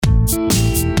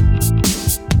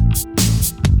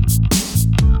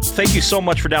thank you so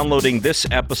much for downloading this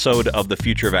episode of the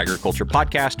Future of Agriculture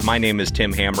podcast. My name is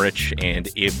Tim Hamrich, and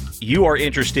if you are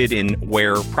interested in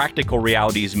where practical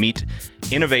realities meet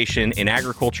innovation in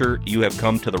agriculture, you have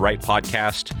come to the right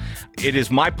podcast. It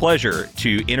is my pleasure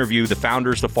to interview the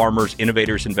founders, the farmers,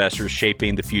 innovators, investors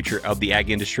shaping the future of the ag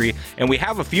industry, and we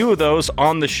have a few of those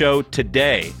on the show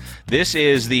today. This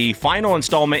is the final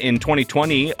installment in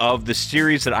 2020 of the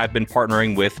series that I've been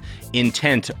partnering with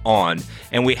Intent on.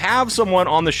 And we have someone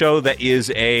on the show that is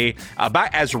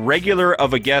about as regular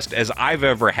of a guest as I've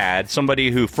ever had, somebody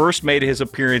who first made his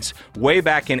appearance way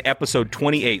back in episode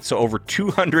 28, so over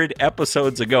 200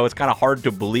 episodes ago. It's kind of hard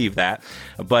to believe that,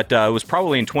 but it was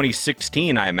probably in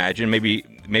 2016, I imagine, maybe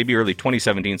early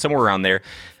 2017, somewhere around there.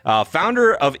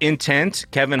 Founder of Intent,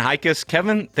 Kevin Heikkes.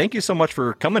 Kevin, thank you so much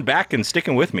for coming back and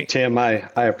sticking with me. Tim, I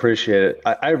appreciate it.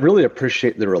 I really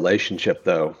appreciate the relationship,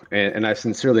 though, and I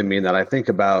sincerely mean that. I think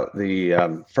about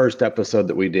the first episode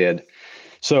that we did.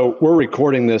 So we're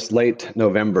recording this late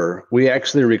November. We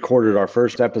actually recorded our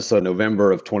first episode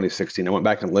November of 2016. I went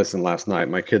back and listened last night.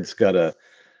 My kids got a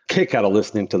kick out of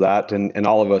listening to that, and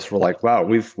all of us were like, wow,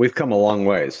 we've come a long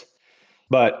ways.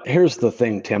 But here's the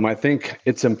thing, Tim. I think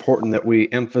it's important that we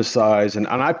emphasize, and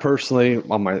I personally,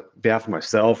 on my behalf of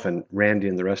myself and Randy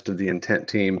and the rest of the Intent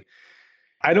team,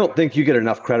 I don't think you get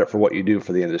enough credit for what you do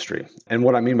for the industry. And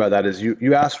what I mean by that is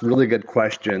you ask really good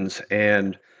questions.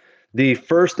 And the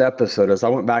first episode, as I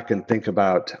went back and think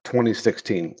about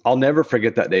 2016, I'll never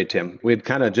forget that day, Tim. We had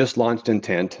kind of just launched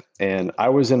Intent, and I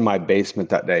was in my basement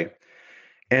that day.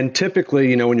 And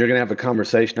typically, when you're going to have a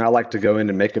conversation, I like to go in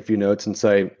and make a few notes and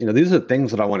say, these are the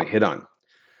things that I want to hit on.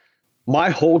 My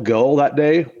whole goal that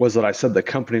day was that I said the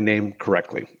company name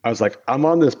correctly. I was like, I'm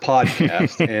on this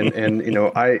podcast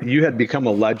and you had become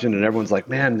a legend, and everyone's like,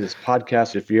 man, this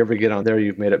podcast, if you ever get on there,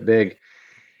 you've made it big.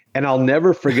 And I'll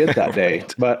never forget that day.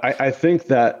 Right. But I think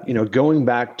that, going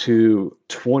back to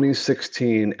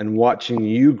 2016 and watching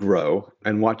you grow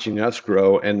and watching us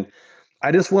grow, and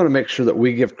I just want to make sure that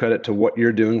we give credit to what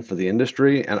you're doing for the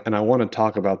industry. And I want to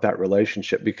talk about that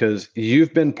relationship because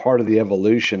you've been part of the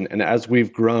evolution. And as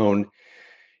we've grown,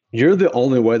 you're the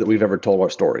only way that we've ever told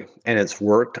our story. And it's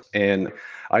worked. And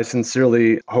I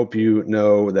sincerely hope you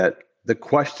know that the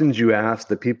questions you ask,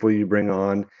 the people you bring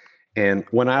on, and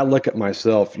when I look at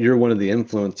myself, you're one of the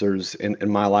influencers in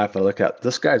my life. I look at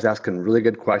this guy's asking really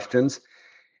good questions.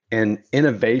 And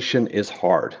innovation is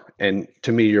hard. And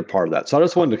to me, you're part of that. So I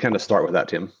just wanted to kind of start with that,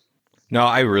 Tim. No,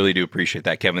 I really do appreciate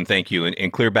that, Kevin. Thank you.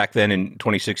 And clear back then in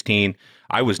 2016,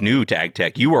 I was new to ag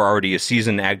tech. You were already a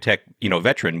seasoned ag tech,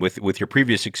 veteran with your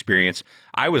previous experience.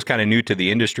 I was kind of new to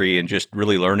the industry and just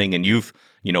really learning. And you've,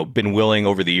 been willing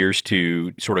over the years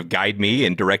to sort of guide me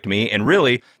and direct me. And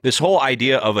really, this whole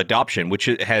idea of adoption, which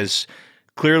has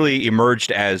clearly emerged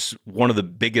as one of the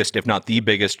biggest, if not the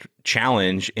biggest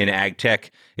challenge in ag tech,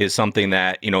 is something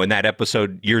that, in that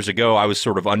episode years ago, I was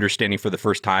sort of understanding for the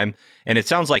first time. And it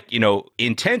sounds like,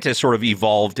 Intent has sort of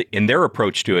evolved in their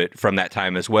approach to it from that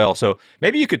time as well. So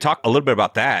maybe you could talk a little bit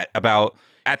about that, about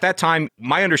at that time,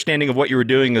 my understanding of what you were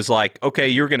doing is like, okay,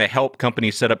 you're going to help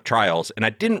companies set up trials. And I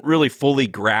didn't really fully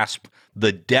grasp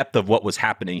the depth of what was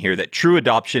happening here, that true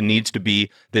adoption needs to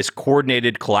be this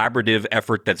coordinated, collaborative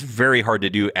effort that's very hard to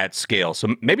do at scale.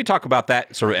 So maybe talk about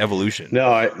that sort of evolution.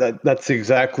 No, that's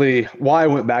exactly why I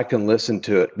went back and listened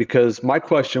to it, because my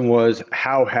question was,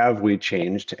 how have we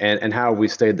changed and how have we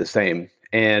stayed the same?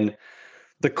 And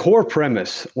the core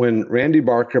premise, when Randy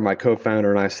Barker, my co-founder,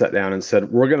 and I sat down and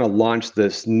said, we're going to launch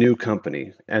this new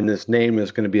company, and this name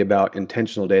is going to be about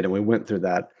intentional data, and we went through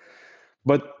that.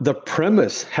 But the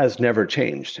premise has never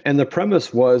changed. And the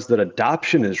premise was that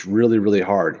adoption is really, really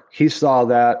hard. He saw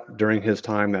that during his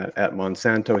time at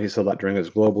Monsanto. He saw that during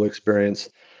his global experience.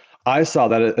 I saw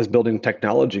that as building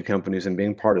technology companies and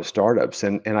being part of startups.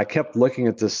 And I kept looking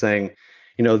at this saying,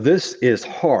 this is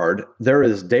hard. There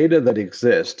is data that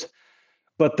exists,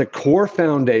 but the core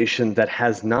foundation that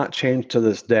has not changed to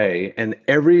this day, and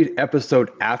every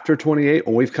episode after 28,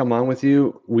 when we've come on with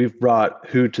you, we've brought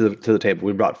who to the table?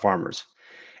 We brought farmers.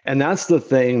 And that's the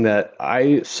thing that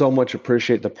I so much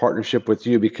appreciate the partnership with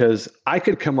you, because I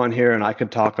could come on here and I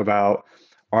could talk about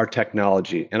our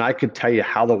technology and I could tell you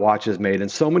how the watch is made.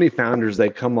 And so many founders, they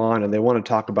come on and they want to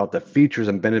talk about the features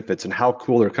and benefits and how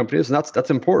cool their company is. And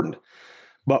that's important.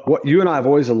 But what you and I have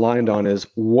always aligned on is,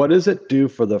 what does it do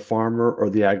for the farmer or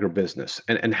the agribusiness?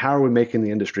 And how are we making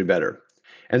the industry better?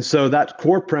 And so that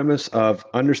core premise of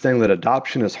understanding that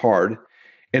adoption is hard,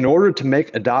 in order to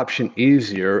make adoption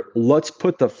easier, let's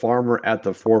put the farmer at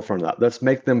the forefront of that. Let's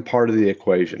make them part of the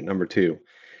equation, number two.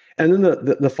 And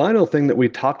then the final thing that we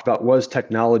talked about was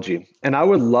technology. And I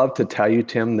would love to tell you,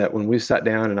 Tim, that when we sat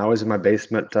down and I was in my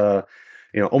basement,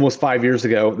 almost 5 years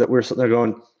ago, that we were sitting there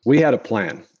going, we had a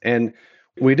plan. And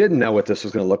we didn't know what this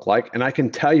was going to look like. And I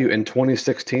can tell you in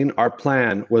 2016, our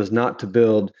plan was not to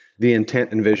build the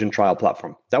Intent Envision trial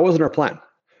platform. That wasn't our plan.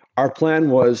 Our plan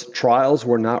was trials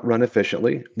were not run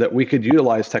efficiently, that we could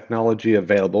utilize technology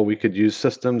available. We could use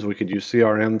systems, we could use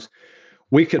CRMs,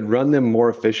 we could run them more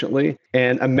efficiently.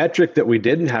 And a metric that we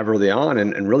didn't have early on,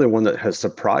 and really one that has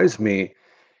surprised me,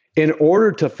 in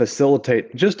order to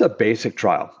facilitate just a basic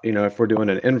trial, if we're doing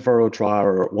an in-furrow trial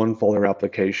or one foliar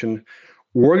application,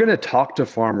 we're going to talk to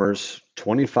farmers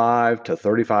 25 to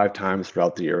 35 times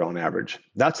throughout the year on average.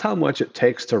 That's how much it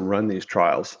takes to run these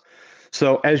trials.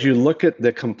 So as you look at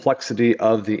the complexity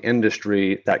of the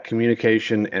industry, that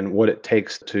communication and what it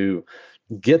takes to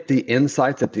get the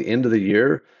insights at the end of the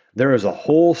year, there is a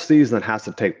whole season that has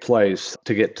to take place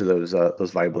to get to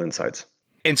those valuable insights.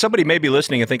 And somebody may be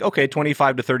listening and think, okay,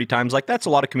 25 to 30 times, like that's a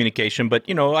lot of communication, but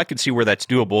I can see where that's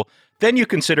doable. Then you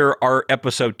consider our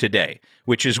episode today,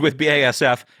 which is with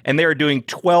BASF, and they are doing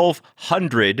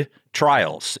 1,200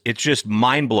 trials. It's just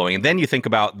mind blowing. And then you think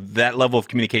about that level of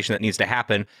communication that needs to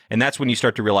happen. And that's when you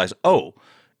start to realize, oh,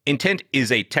 Intent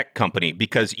is a tech company,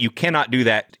 because you cannot do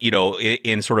that,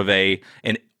 in sort of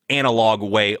an analog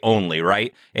way only,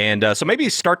 right? And so maybe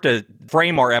start to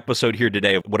frame our episode here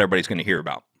today of what everybody's going to hear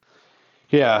about.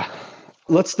 Yeah.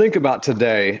 Let's think about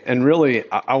today. And really,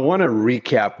 I want to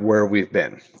recap where we've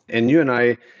been. And you and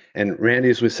I and Randy,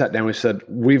 as we sat down, we said,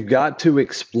 we've got to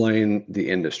explain the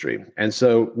industry. And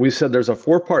so we said there's a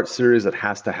 4-part series that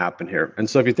has to happen here. And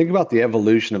so if you think about the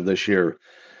evolution of this year,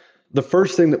 the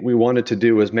first thing that we wanted to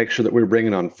do was make sure that we were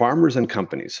bringing on farmers and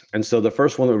companies. And so the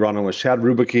first one that we brought on was Chad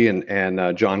Rubicki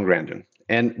and John Grandin.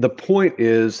 And the point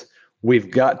is,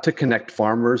 we've got to connect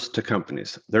farmers to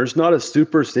companies. There's not a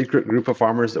super secret group of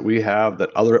farmers that we have that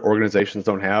other organizations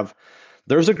don't have.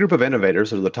 There's a group of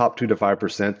innovators that are the top 2 to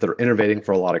 5% that are innovating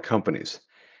for a lot of companies.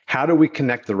 How do we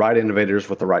connect the right innovators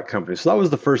with the right companies? So that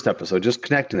was the first episode, just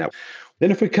connecting that.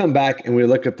 Then if we come back and we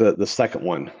look at the second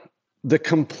one, the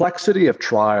complexity of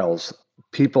trials,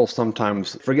 people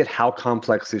sometimes forget how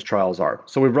complex these trials are.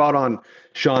 So we brought on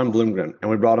Sean Bloomgren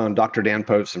and we brought on Dr. Dan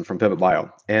Poston from Pivot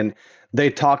Bio. And they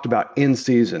talked about in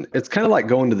season. It's kind of like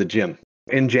going to the gym.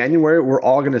 In January, we're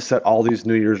all going to set all these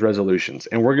New Year's resolutions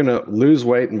and we're going to lose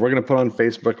weight and we're going to put on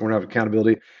Facebook and we're going to have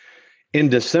accountability. In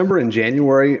December and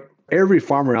January, every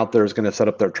farmer out there is going to set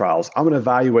up their trials. I'm going to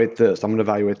evaluate this. I'm going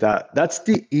to evaluate that. That's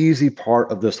the easy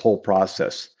part of this whole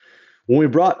process. When we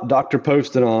brought Dr.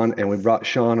 Poston on and we brought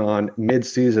Sean on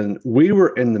mid-season, we were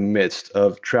in the midst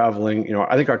of traveling.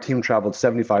 I think our team traveled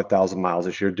 75,000 miles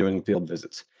this year doing field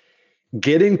visits.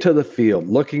 Getting to the field,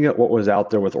 looking at what was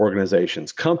out there with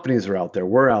organizations, companies are out there,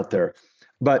 we're out there.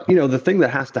 But the thing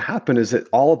that has to happen is that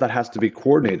all of that has to be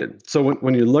coordinated. So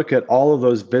when you look at all of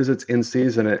those visits in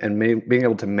season and being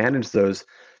able to manage those,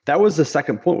 that was the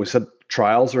second point. We said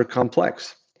trials are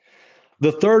complex.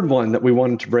 The third one that we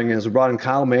wanted to bring in is we brought in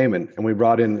Kyle Mayman and we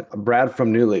brought in Brad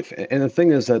from New Leaf. And the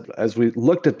thing is that as we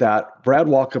looked at that, Brad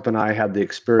Walkup and I had the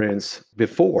experience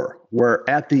before where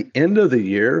at the end of the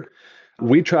year,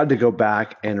 we tried to go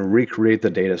back and recreate the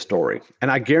data story.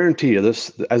 And I guarantee you this,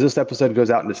 as this episode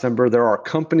goes out in December, there are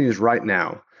companies right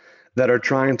now that are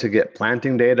trying to get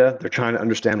planting data. They're trying to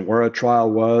understand where a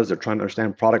trial was. They're trying to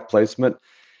understand product placement.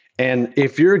 And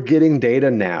if you're getting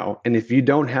data now, and if you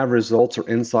don't have results or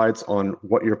insights on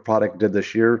what your product did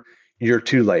this year, you're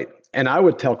too late. And I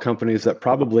would tell companies that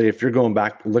probably if you're going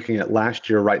back looking at last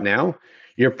year right now,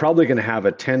 you're probably going to have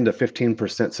a 10 to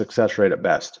 15% success rate at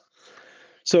best.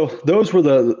 So those were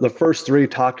the first 3,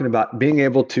 talking about being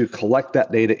able to collect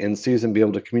that data in season, be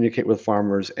able to communicate with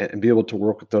farmers and be able to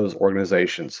work with those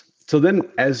organizations. So then,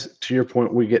 as to your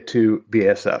point, we get to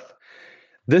BASF.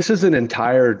 This is an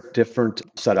entire different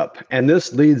setup. And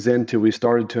this leads into, we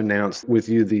started to announce with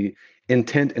you the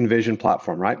Intent Envision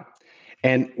platform, right?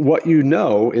 And what you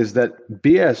know is that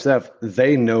BASF,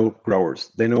 they know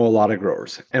growers. They know a lot of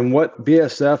growers. And what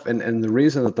BASF and the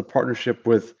reason that the partnership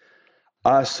with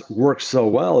us works so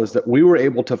well is that we were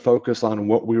able to focus on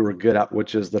what we were good at,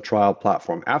 which is the trial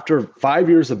platform. After 5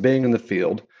 years of being in the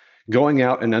field, going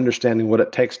out and understanding what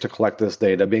it takes to collect this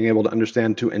data, being able to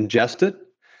understand to ingest it,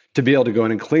 to be able to go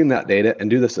in and clean that data and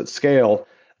do this at scale,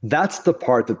 that's the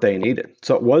part that they needed.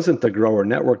 So it wasn't the grower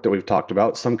network that we've talked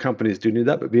about. Some companies do need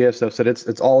that, but BASF said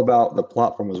it's all about the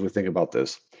platform as we think about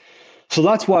this. So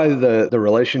that's why the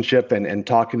relationship and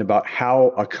talking about how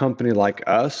a company like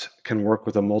us can work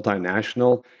with a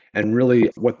multinational and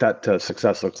really what that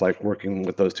success looks like working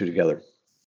with those two together.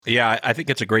 Yeah, I think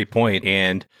it's a great point.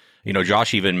 And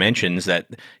Josh even mentions that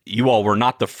you all were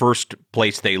not the first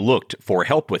place they looked for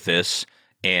help with this,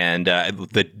 and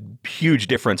the huge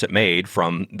difference it made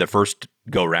from the first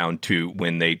go round to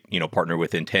when they, partner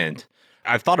with Intent.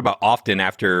 I've thought about often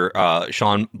after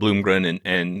Sean Bloomgren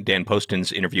and Dan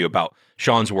Poston's interview about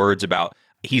Sean's words about,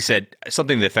 he said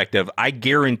something to the effect of, I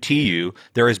guarantee you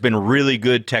there has been really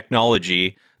good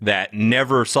technology that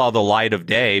never saw the light of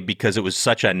day because it was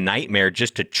such a nightmare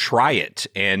just to try it.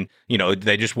 And,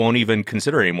 they just won't even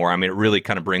consider it anymore. I mean, it really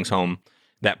kind of brings home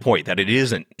that point that it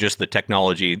isn't just the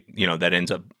technology, that ends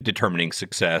up determining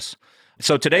success.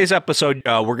 So today's episode,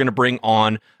 we're going to bring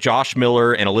on Josh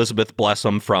Miller and Elizabeth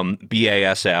Blessum from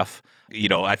BASF.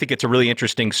 I think it's a really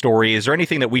interesting story. Is there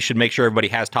anything that we should make sure everybody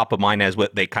has top of mind as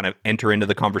what they kind of enter into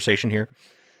the conversation here?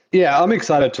 Yeah, I'm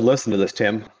excited to listen to this,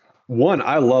 Tim. One,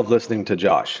 I love listening to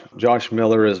Josh. Josh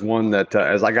Miller is one that,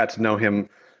 as I got to know him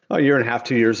a year and a half,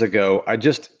 2 years ago,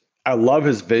 I love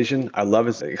his vision. I love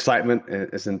his excitement and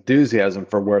his enthusiasm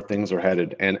for where things are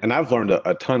headed. And I've learned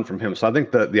a ton from him. So I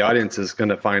think that the audience is going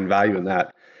to find value in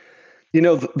that.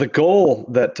 The goal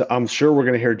that I'm sure we're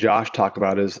going to hear Josh talk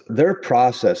about is their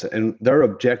process, and their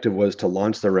objective was to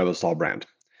launch their Revysol brand.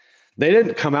 They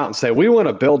didn't come out and say, we want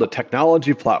to build a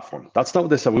technology platform. That's not what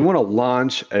they said. We want to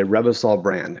launch a Revysol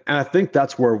brand. And I think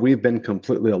that's where we've been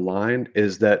completely aligned,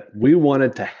 is that we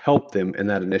wanted to help them in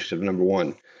that initiative, number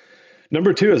one.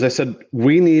 Number two, as I said,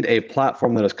 we need a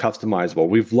platform that is customizable.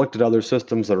 We've looked at other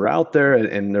systems that are out there,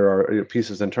 and there are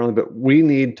pieces internally, but we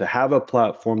need to have a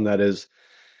platform that is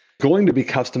going to be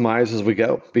customized as we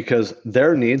go, because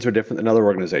their needs are different than other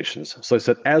organizations. So I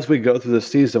said, as we go through the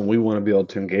season, we want to be able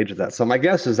to engage with that. So my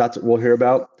guess is that's what we'll hear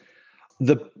about.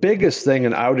 The biggest thing,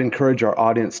 and I would encourage our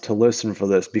audience to listen for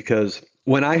this, because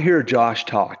when I hear Josh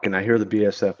talk and I hear the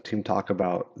BASF team talk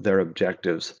about their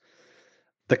objectives,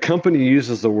 the company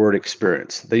uses the word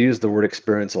experience. They use the word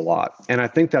experience a lot. And I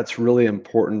think that's really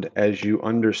important as you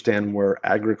understand where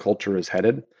agriculture is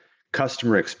headed,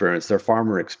 customer experience, their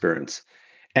farmer experience.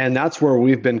 And that's where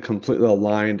we've been completely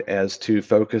aligned as to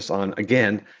focus on,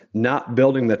 again, not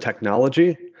building the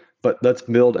technology, but let's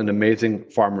build an amazing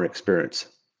farmer experience.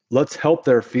 Let's help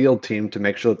their field team to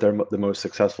make sure that they're the most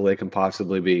successful they can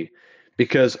possibly be.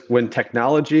 Because when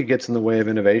technology gets in the way of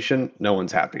innovation, no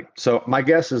one's happy. So my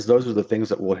guess is those are the things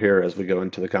that we'll hear as we go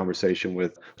into the conversation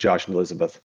with Josh and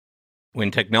Elizabeth. When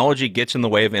technology gets in the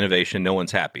way of innovation, no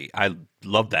one's happy. I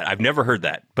love that. I've never heard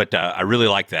that, but I really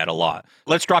like that a lot.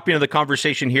 Let's drop into the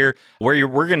conversation here. Where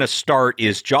we're going to start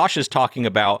is Josh is talking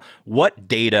about what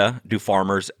data do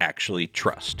farmers actually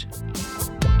trust.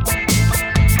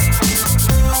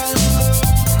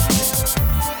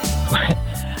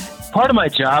 Part of my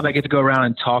job, I get to go around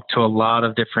and talk to a lot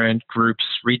of different groups,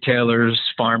 retailers,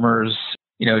 farmers,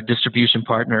 distribution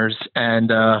partners,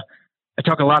 and I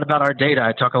talk a lot about our data.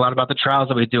 I talk a lot about the trials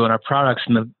that we do and our products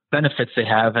and the benefits they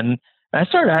have. And I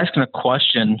started asking a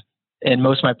question in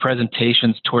most of my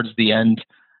presentations towards the end.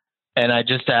 And I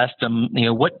just asked them,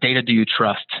 what data do you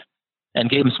trust? And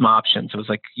gave them some options. It was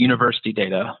like university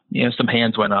data, some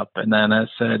hands went up. And then I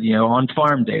said,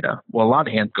 on-farm data. Well, a lot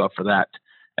of hands go up for that.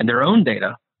 And their own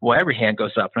data. Well, every hand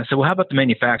goes up. And I said, well, how about the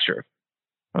manufacturer?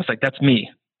 I was like, that's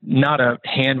me. Not a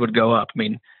hand would go up. I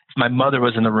mean, if my mother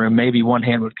was in the room, maybe one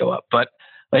hand would go up. But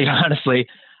honestly,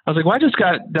 I was like, well, I just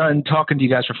got done talking to you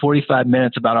guys for 45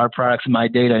 minutes about our products and my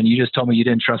data, and you just told me you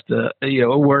didn't trust a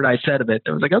word I said of it.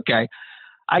 I was like, okay,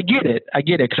 I get it,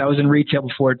 because I was in retail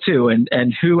before too.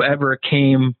 And whoever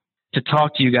came to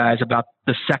talk to you guys about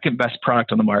the second best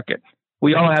product on the market,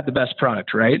 we all have the best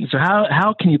product, right? And so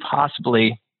how can you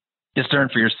possibly discern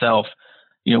for yourself,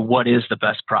 what is the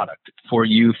best product for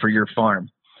you, for your farm?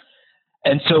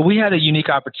 And so we had a unique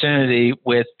opportunity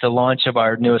with the launch of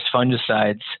our newest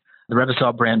fungicides, the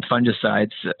Revysol brand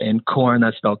fungicides. In corn,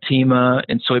 that's Veltima.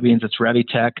 In soybeans, it's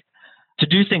Revitec, to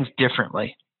do things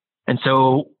differently. And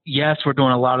so, yes, we're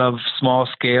doing a lot of small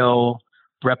scale,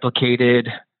 replicated,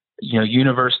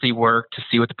 university work to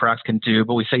see what the products can do.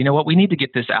 But we say, what, we need to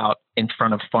get this out in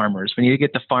front of farmers. We need to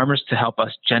get the farmers to help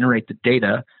us generate the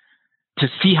data to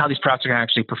see how these products are going to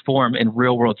actually perform in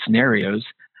real world scenarios.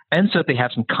 And so that they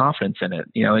have some confidence in it.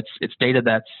 It's data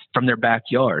that's from their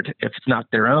backyard. If it's not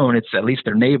their own, it's at least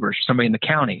their neighbors, somebody in the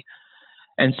county.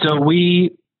 And so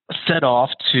we set off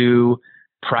to,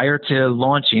 prior to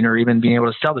launching or even being able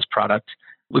to sell this product,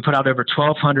 we put out over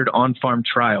 1,200 on-farm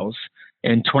trials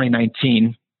in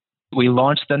 2019. We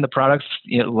launched then the products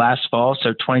last fall.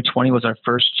 So 2020 was our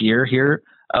first year here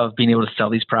of being able to sell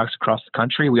these products across the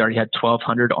country. We already had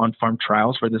 1,200 on-farm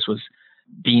trials where this was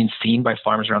being seen by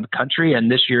farmers around the country.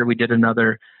 And this year we did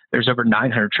there's over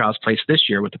 900 trials placed this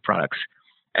year with the products.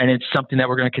 And it's something that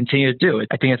we're going to continue to do.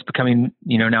 I think it's becoming,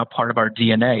 now part of our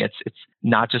DNA. It's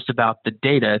not just about the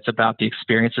data, it's about the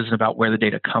experiences and about where the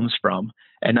data comes from.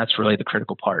 And that's really the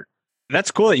critical part.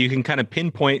 That's cool that you can kind of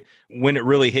pinpoint when it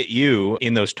really hit you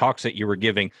in those talks that you were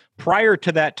giving. Prior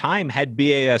to that time, had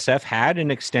BASF had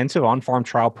an extensive on-farm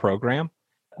trial program?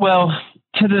 Well,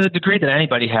 to the degree that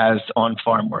anybody has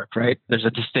on-farm work, right? There's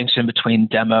a distinction between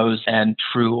demos and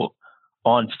true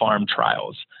on-farm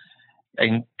trials. I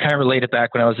can kind of relate it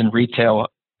back when I was in retail.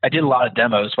 I did a lot of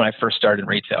demos when I first started in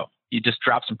retail. You just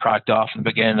drop some product off in the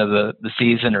beginning of the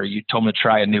season, or you told them to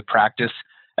try a new practice,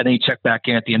 and then you check back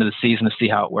in at the end of the season to see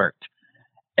how it worked.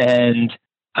 And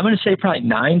I'm going to say probably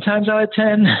 9 times out of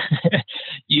 10,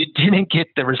 you didn't get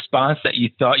the response that you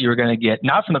thought you were going to get,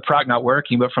 not from the product not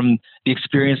working, but from the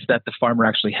experience that the farmer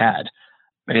actually had.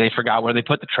 Maybe they forgot where they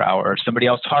put the trowel, or somebody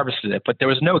else harvested it, but there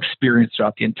was no experience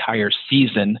throughout the entire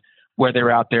season where they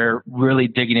were out there really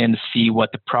digging in to see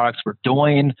what the products were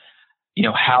doing,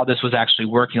 how this was actually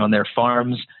working on their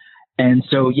farms. And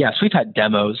so, yes, we've had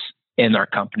demos in our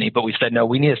company, but we said, no,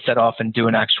 we need to set off and do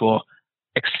an actual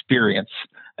experience.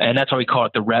 And that's why we call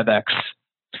it the RevX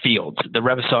fields, the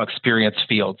Revysol experience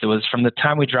fields. It was from the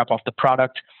time we drop off the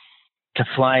product to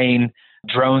flying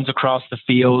drones across the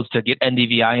fields to get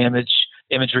NDVI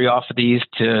imagery off of these,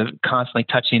 to constantly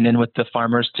touching in with the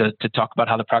farmers to talk about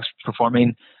how the product's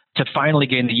performing, to finally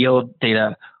getting the yield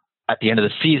data at the end of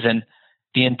the season.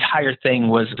 The entire thing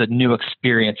was a new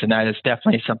experience, and that is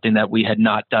definitely something that we had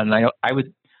not done. And I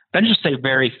would venture to say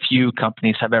very few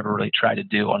companies have ever really tried to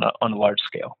do on a large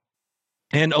scale.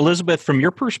 And Elizabeth, from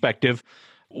your perspective,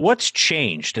 what's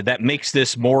changed that makes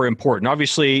this more important?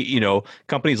 Obviously,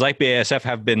 companies like BASF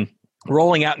have been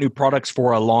rolling out new products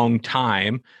for a long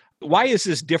time. Why is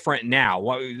this different now?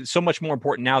 Why so much more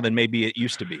important now than maybe it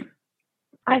used to be?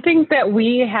 I think that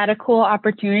we had a cool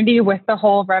opportunity with the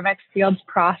whole RevX Fields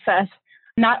process.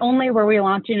 Not only were we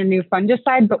launching a new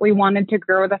fungicide, but we wanted to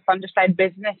grow the fungicide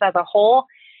business as a whole.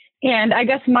 And I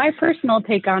guess my personal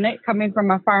take on it, coming from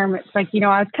a farm, it's like,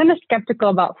 I was kind of skeptical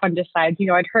about fungicides.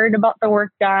 I'd heard about the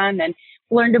work done and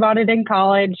learned about it in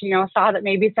college, saw that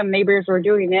maybe some neighbors were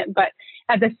doing it. But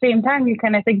at the same time, you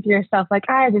kind of think to yourself, like,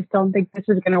 I just don't think this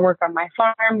is going to work on my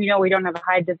farm. We don't have a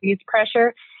high disease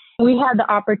pressure. We had the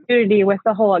opportunity with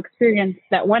the whole experience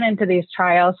that went into these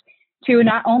trials to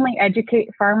not only educate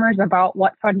farmers about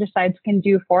what fungicides can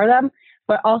do for them,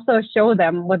 but also show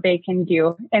them what they can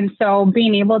do. And so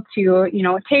being able to,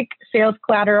 take sales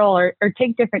collateral or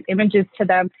take different images to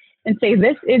them and say,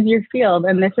 this is your field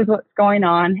and this is what's going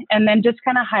on. And then just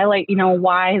kind of highlight,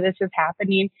 why this is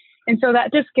happening. And so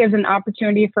that just gives an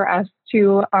opportunity for us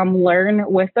to learn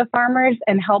with the farmers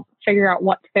and help figure out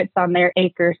what fits on their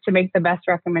acres to make the best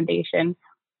recommendation.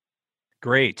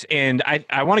 Great. And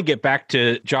I want to get back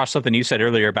to, Josh, something you said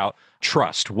earlier about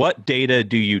trust. What data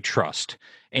do you trust?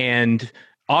 And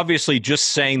obviously just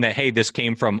saying that, hey, this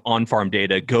came from on-farm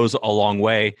data goes a long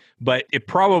way, but it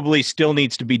probably still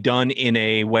needs to be done in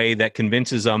a way that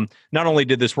convinces them, not only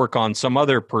did this work on some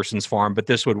other person's farm, but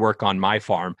this would work on my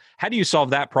farm. How do you solve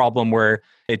that problem where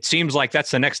it seems like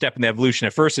that's the next step in the evolution?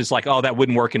 At first, it's like, oh, that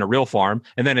wouldn't work in a real farm.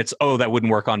 And then it's, oh, that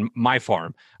wouldn't work on my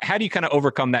farm. How do you kind of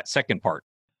overcome that second part?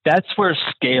 That's where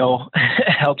scale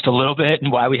helps a little bit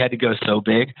and why we had to go so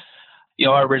big.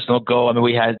 Our original goal,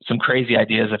 we had some crazy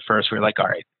ideas at first. We were like, all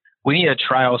right, we need a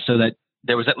trial so that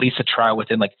there was at least a trial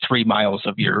within like 3 miles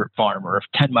of your farm or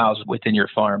 10 miles within your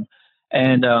farm.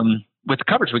 And with the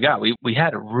coverage we got, we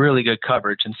had a really good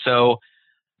coverage. And so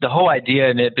the whole idea,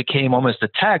 and it became almost a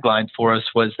tagline for us,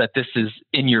 was that this is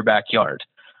in your backyard.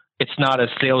 It's not a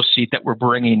sales sheet that we're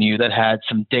bringing you that had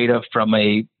some data from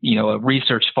a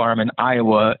research farm in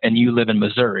Iowa and you live in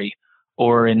Missouri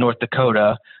or in North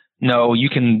Dakota. No, you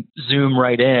can zoom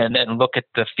right in and look at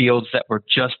the fields that were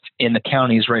just in the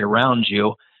counties right around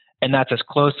you. And that's as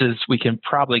close as we can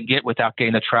probably get without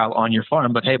getting a trial on your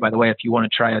farm. But hey, by the way, if you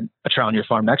want to try a trial on your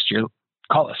farm next year,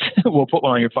 call us. We'll put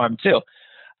one on your farm too.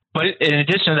 But in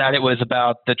addition to that, it was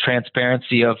about the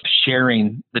transparency of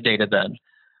sharing the data then.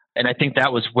 And I think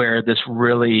that was where this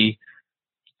really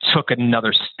took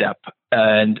another step.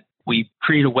 And we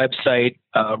created a website,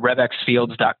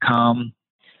 revxfields.com.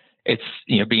 It's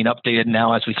being updated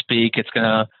now as we speak. It's going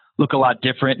to look a lot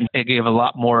different, and it gave a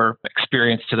lot more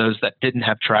experience to those that didn't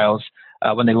have trials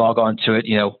when they log on to it,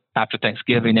 after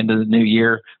Thanksgiving into the new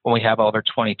year when we have all of our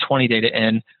 2020 data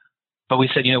in. But we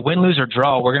said, win, lose, or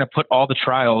draw, we're going to put all the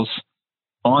trials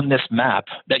on this map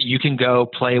that you can go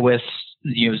play with,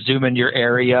 zoom in your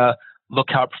area, look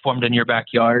how it performed in your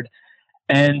backyard.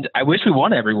 And I wish we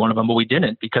won every one of them, but we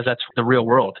didn't, because that's the real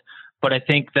world. But I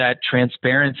think that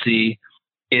transparency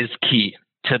is key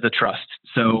to the trust.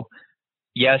 So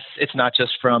yes, it's not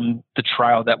just from the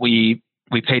trial that we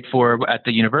paid for at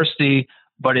the university,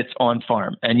 but it's on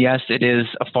farm. And yes, it is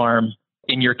a farm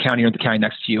in your county or the county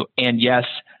next to you. And yes,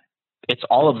 it's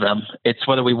all of them. It's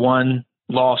whether we won,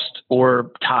 lost,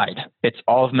 or tied. It's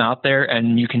all of them out there,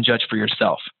 and you can judge for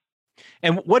yourself.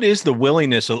 And what is the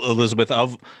willingness, Elizabeth,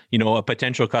 of a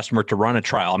potential customer to run a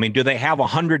trial? I mean, do they have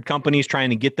 100 companies trying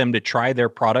to get them to try their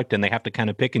product, and they have to kind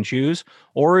of pick and choose,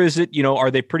 or is it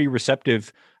are they pretty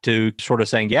receptive to sort of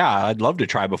saying, "Yeah, I'd love to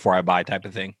try before I buy" type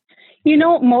of thing?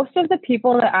 Most of the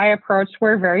people that I approached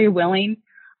were very willing,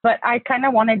 but I kind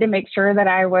of wanted to make sure that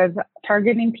I was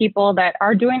targeting people that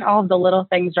are doing all of the little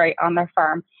things right on their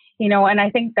farm. And I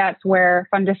think that's where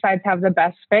fungicides have the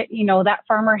best fit. That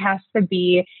farmer has to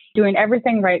be doing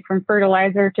everything right, from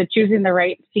fertilizer to choosing the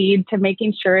right seed to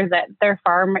making sure that their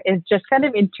farm is just kind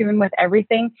of in tune with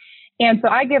everything. And so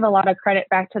I give a lot of credit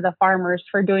back to the farmers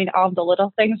for doing all of the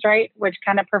little things right, which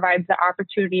kind of provides the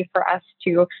opportunity for us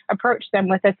to approach them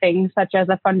with a thing such as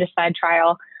a fungicide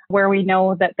trial, where we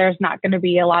know that there's not going to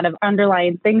be a lot of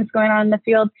underlying things going on in the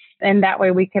field. And that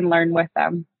way we can learn with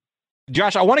them.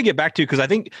 Josh, I want to get back to, because I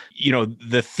think,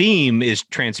 the theme is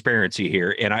transparency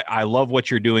here. And I love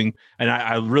what you're doing. And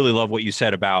I really love what you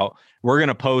said about, we're going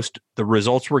to post the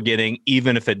results we're getting,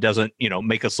 even if it doesn't,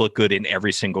 make us look good in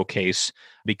every single case,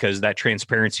 because that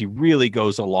transparency really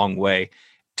goes a long way.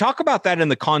 Talk about that in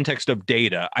the context of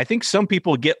data. I think some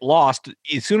people get lost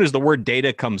as soon as the word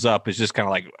data comes up. It's just kind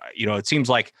of like, it seems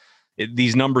like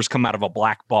these numbers come out of a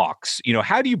black box.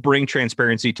 How do you bring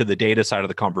transparency to the data side of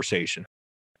the conversation?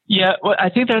 Yeah, well, I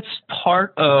think that's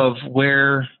part of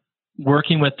where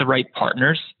working with the right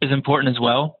partners is important as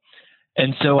well.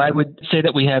 And so I would say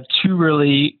that we have two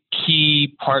really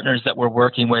key partners that we're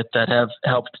working with that have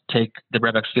helped take the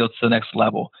Revex fields to the next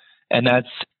level. And that's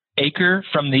Acre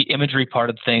from the imagery part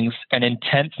of things and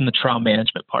Intent from the trial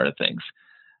management part of things.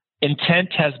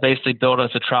 Intent has basically built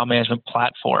us a trial management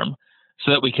platform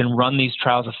so that we can run these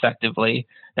trials effectively,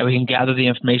 that we can gather the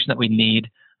information that we need.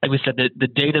 Like we said, the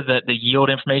data, the yield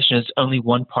information is only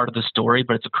one part of the story,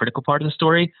 but it's a critical part of the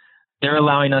story. They're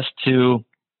allowing us to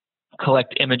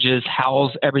collect images,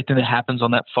 house everything that happens on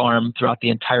that farm throughout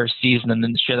the entire season, and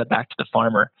then share that back to the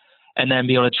farmer. And then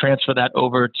be able to transfer that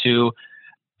over to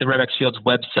the Revex Fields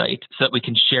website so that we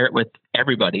can share it with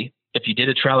everybody. If you did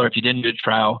a trial or if you didn't do a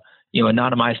trial,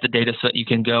 anonymize the data so that you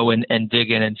can go and dig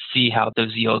in and see how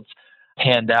those yields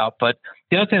panned out. But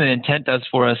the other thing that Intent does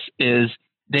for us is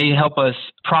they help us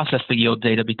process the yield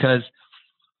data, because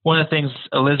one of the things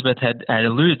Elizabeth had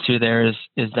alluded to there is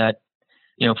that,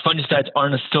 fungicides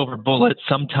aren't a silver bullet.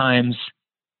 Sometimes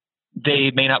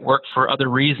they may not work for other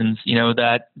reasons,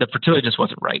 that the fertility just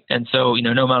wasn't right. And so,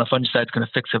 no amount of fungicide is going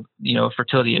to fix a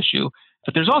fertility issue.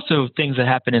 But there's also things that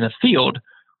happen in a field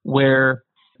where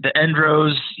the end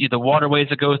rows, the waterways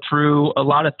that go through, a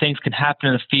lot of things can happen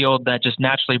in a field that just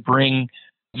naturally bring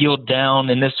yield down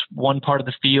in this one part of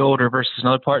the field or versus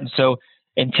another part. And so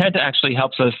Intent actually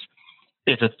helps us.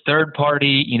 It's a third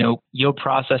party, yield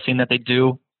processing that they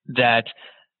do that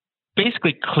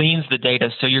basically cleans the data.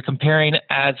 So you're comparing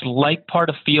as like part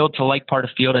of field to like part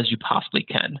of field as you possibly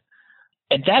can.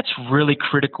 And that's really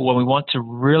critical when we want to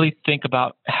really think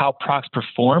about how products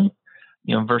perform,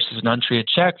 versus an untreated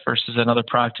check versus another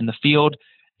product in the field.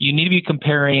 You need to be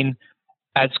comparing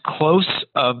as close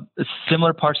of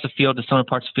similar parts of the field to similar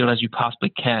parts of the field as you possibly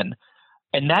can.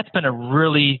 And that's been a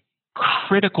really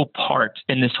critical part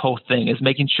in this whole thing, is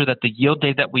making sure that the yield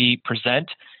data that we present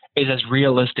is as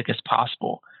realistic as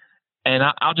possible. And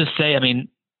I'll just say,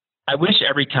 I wish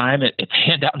every time it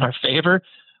panned out in our favor,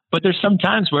 but there's some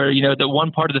times where, the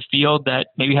one part of the field that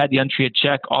maybe had the untreated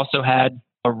check also had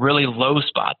a really low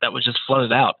spot that was just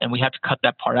flooded out, and we have to cut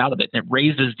that part out of it. And it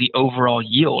raises the overall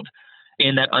yield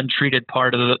in that untreated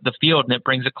part of the field, and it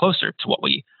brings it closer to what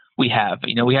we have.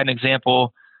 We had an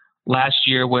example last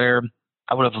year where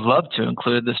I would have loved to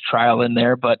include this trial in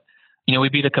there, but we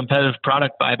beat a competitive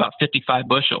product by about 55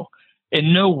 bushel.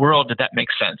 In no world did that make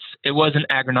sense. It wasn't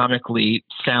agronomically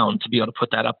sound to be able to put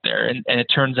that up there. And it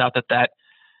turns out that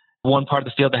one part of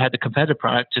the field that had the competitive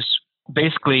product just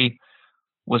basically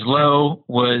was low,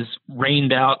 was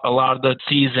rained out a lot of the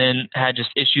season, had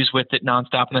just issues with it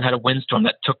nonstop, and then had a windstorm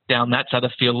that took down that side of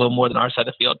the field a little more than our side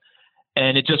of the field.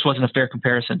 And it just wasn't a fair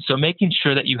comparison. So making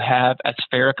sure that you have as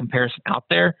fair a comparison out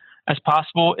there as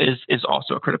possible is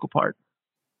also a critical part.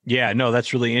 Yeah, no,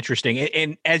 that's really interesting.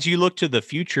 And as you look to the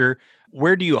future,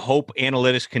 where do you hope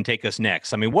analytics can take us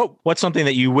next? What's something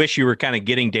that you wish you were kind of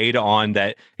getting data on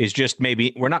that is just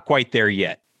maybe we're not quite there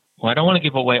yet? Well, I don't want to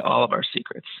give away all of our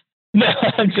secrets. No,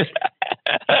 I'm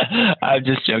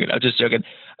just joking.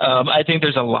 I think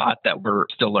there's a lot that we're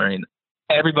still learning.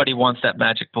 everybody wants that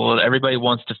magic bullet. Everybody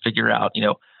wants to figure out,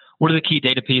 what are the key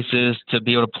data pieces to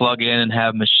be able to plug in and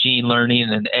have machine learning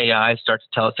and AI start to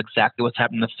tell us exactly what's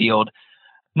happening in the field.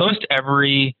 Most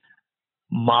every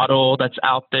model that's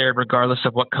out there, regardless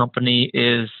of what company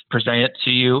is presenting it to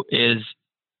you, is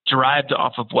derived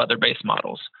off of weather-based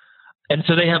models. And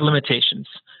so they have limitations.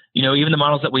 Even the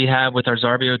models that we have with our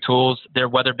Xarvio tools, they're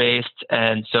weather-based.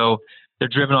 And so they're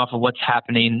driven off of what's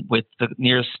happening with the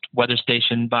nearest weather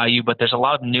station by you, but there's a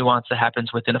lot of nuance that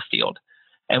happens within a field.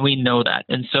 And we know that.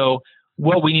 And so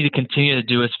what we need to continue to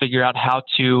do is figure out how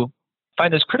to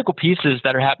find those critical pieces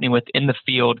that are happening within the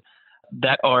field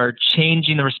that are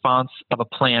changing the response of a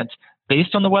plant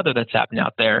based on the weather that's happening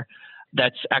out there.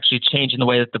 That's actually changing the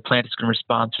way that the plant is going to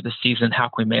respond to the season. How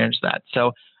can we manage that?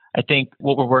 So I think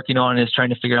what we're working on is trying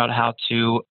to figure out how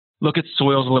to look at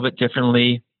soils a little bit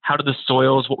differently. How do the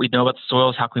soils, what we know about the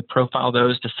soils, how can we profile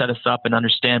those to set us up and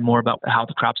understand more about how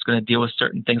the crop's going to deal with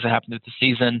certain things that happen through the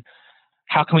season?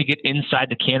 How can we get inside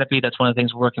the canopy? That's one of the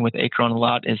things we're working with Acron a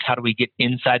lot, is how do we get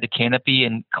inside the canopy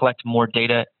and collect more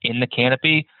data in the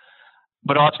canopy?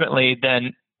 But ultimately,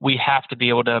 then we have to be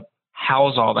able to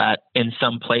house all that in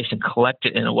some place and collect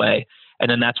it in a way. And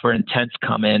then that's where intents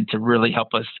come in to really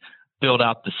help us build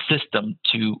out the system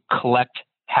to collect,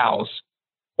 house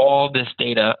all this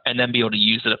data, and then be able to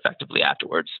use it effectively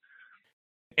afterwards.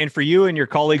 And for you and your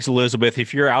colleagues, Elizabeth,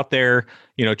 if you're out there,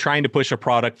 trying to push a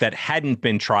product that hadn't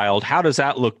been trialed, how does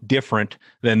that look different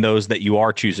than those that you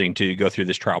are choosing to go through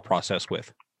this trial process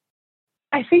with?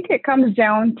 I think it comes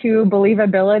down to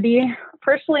believability.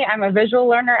 Personally, I'm a visual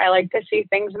learner. I like to see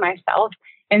things myself.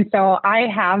 And so I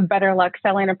have better luck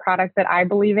selling a product that I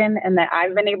believe in and that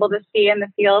I've been able to see in the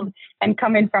field. And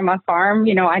coming from a farm,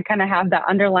 I kind of have that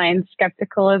underlying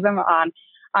skepticism on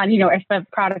if the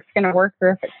product's going to work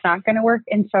or if it's not going to work.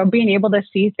 And so being able to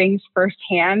see things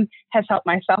firsthand has helped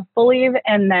myself believe,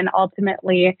 and then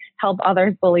ultimately help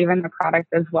others believe in the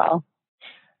product as well.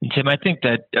 Tim, I think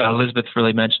that Elizabeth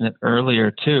really mentioned it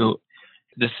earlier too.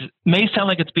 This may sound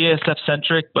like it's BASF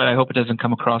centric, but I hope it doesn't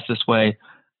come across this way.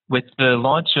 With the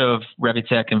launch of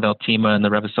Revitec and Veltima and the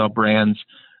Revysol brands,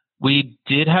 we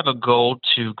did have a goal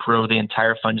to grow the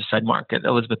entire fungicide market.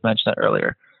 Elizabeth mentioned that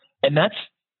earlier. And that's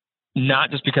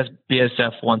not just because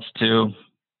BASF wants to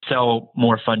sell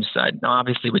more fungicide. Now,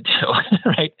 obviously we do,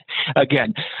 right?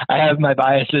 Again, I have my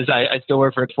biases. I still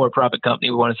work for a for-profit company.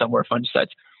 We want to sell more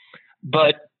fungicides.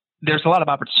 But there's a lot of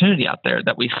opportunity out there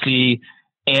that we see.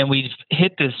 And we've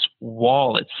hit this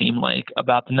wall, it seemed like,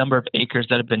 about the number of acres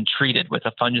that have been treated with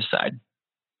a fungicide.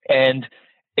 And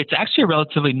it's actually a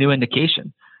relatively new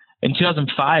indication. In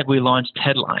 2005, we launched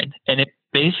Headline, and it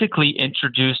basically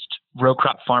introduced row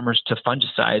crop farmers to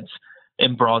fungicides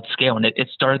in broad scale. And it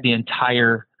started the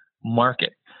entire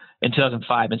market in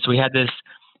 2005. And so we had this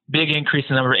big increase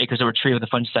in the number of acres that were treated with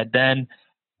a fungicide then.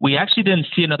 We actually didn't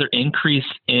see another increase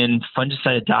in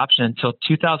fungicide adoption until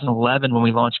 2011 when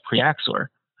we launched Preaxor.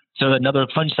 So another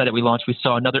fungicide that we launched, we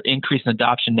saw another increase in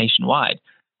adoption nationwide.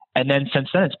 And then since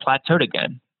then, it's plateaued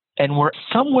again. And we're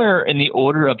somewhere in the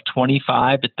order of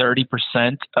 25 to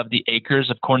 30% of the acres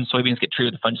of corn and soybeans get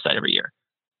treated with a fungicide every year.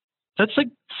 So that's like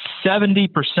 70%,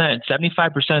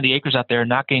 75% of the acres out there are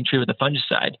not getting treated with a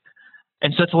fungicide.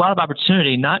 And so it's a lot of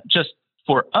opportunity, not just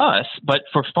for us, but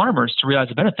for farmers to realize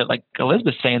the benefit. Like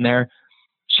Elizabeth's saying there,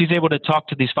 she's able to talk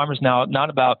to these farmers now, not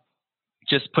about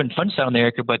just putting fungicide on their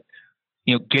acre, but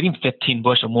getting 15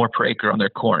 bushel more per acre on their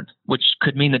corn, which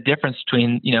could mean the difference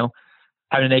between,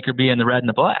 having an acre be in the red and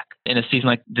the black in a season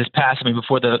like this past,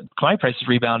 before the commodity prices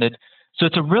rebounded. So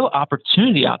it's a real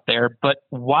opportunity out there, but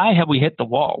why have we hit the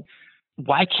wall?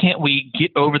 Why can't we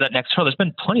get over that next hurdle? There's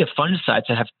been plenty of fungicides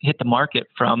that have hit the market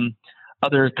from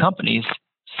other companies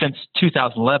since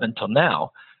 2011 till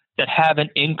now that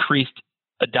haven't increased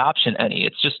adoption any.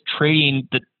 It's just trading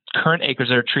the current acres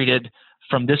that are treated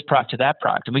from this product to that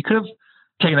product. And we could have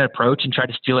taken that approach and tried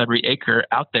to steal every acre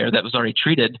out there that was already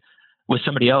treated with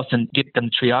somebody else and get them to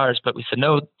treat ours. But we said,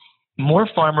 no, more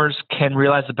farmers can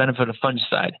realize the benefit of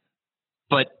fungicide.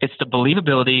 But it's the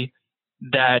believability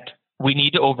that we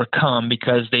need to overcome,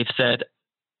 because they've said,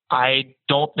 I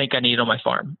don't think I need it on my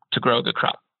farm to grow a good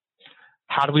crop.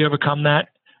 How do we overcome that?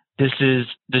 This is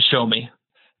the show me.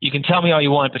 You can tell me all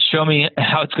you want, but show me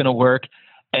how it's going to work.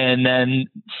 And then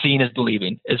seeing is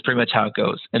believing is pretty much how it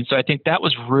goes. And so I think that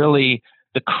was really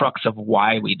the crux of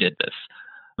why we did this.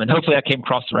 And hopefully that came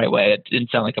across the right way. It didn't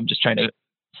sound like I'm just trying to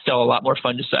sell a lot more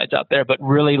fungicides out there, but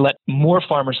really let more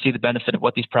farmers see the benefit of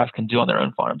what these products can do on their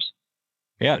own farms.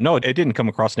 Yeah, no, it didn't come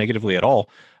across negatively at all.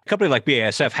 A company like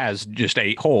BASF has just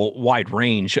a whole wide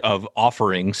range of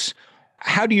offerings.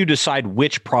 How do you decide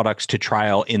which products to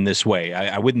trial in this way?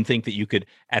 I wouldn't think that you could,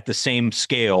 at the same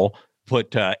scale,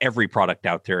 put every product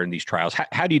out there in these trials.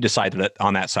 How do you decide that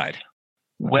on that side?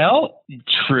 Well,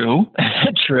 true,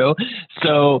 true.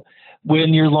 So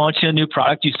when you're launching a new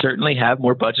product, you certainly have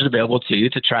more budget available to you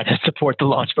to try to support the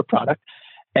launch of a product.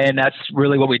 And that's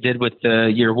really what we did with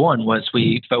the year one was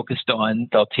we focused on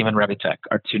Veltyma and Revitec,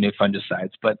 our two new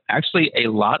fungicides. But actually a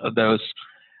lot of those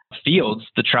fields,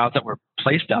 the trials that were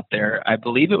placed out there, I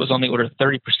believe it was on the order of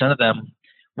 30% of them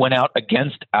went out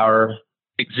against our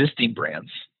existing brands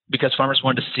because farmers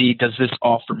wanted to see, does this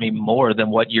offer me more than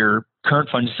what your current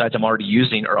fungicides I'm already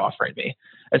using are offering me?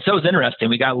 And so it was interesting.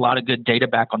 We got a lot of good data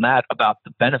back on that about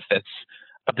the benefits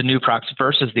of the new products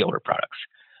versus the older products.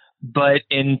 But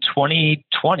in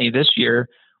 2020, this year,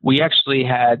 we actually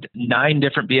had 9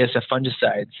 different BASF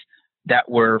fungicides that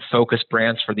were focused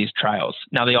brands for these trials.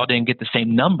 Now, they all didn't get the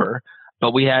same number,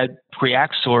 but we had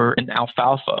Priaxor in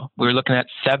alfalfa. We were looking at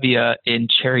Sevia in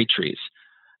cherry trees.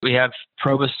 We have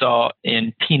Provosol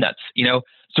in peanuts.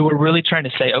 So we're really trying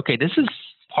to say, okay, this is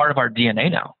part of our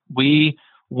DNA now. We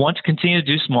want to continue to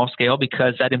do small scale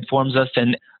because that informs us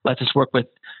and lets us work with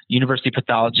university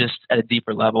pathologists at a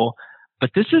deeper level. But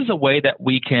this is a way that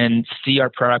we can see our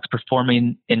products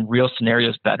performing in real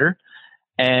scenarios better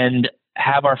and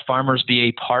have our farmers be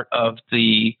a part of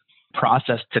the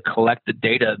process to collect the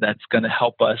data that's going to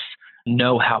help us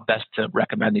know how best to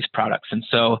recommend these products. And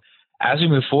so as we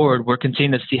move forward, we're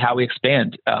continuing to see how we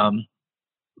expand,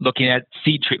 looking at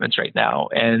seed treatments right now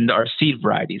and our seed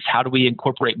varieties. How do we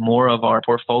incorporate more of our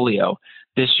portfolio?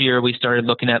 This year, we started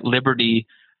looking at Liberty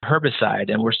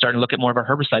herbicide, and we're starting to look at more of our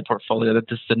herbicide portfolio. That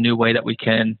this is a new way that we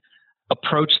can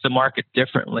approach the market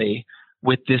differently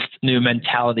with this new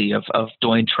mentality of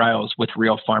doing trials with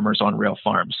real farmers on real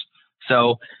farms.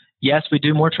 So yes, we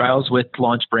do more trials with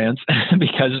launch brands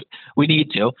because we need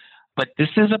to, but this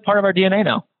is a part of our DNA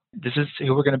now. This is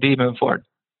who we're going to be moving forward.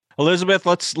 Elizabeth,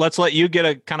 let's let you get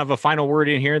a kind of a final word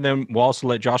in here, and then we'll also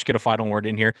let Josh get a final word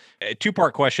in here. A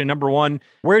 2-part question. Number one,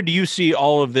 where do you see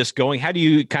all of this going? How do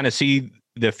you kind of see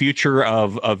the future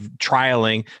of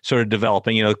trialing sort of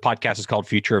developing? The podcast is called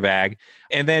Future of Ag.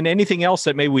 And then anything else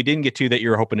that maybe we didn't get to that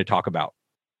you're hoping to talk about?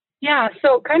 Yeah,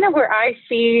 so kind of where I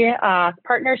see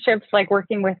partnerships like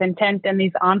working with Intent and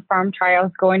these on-farm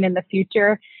trials going in the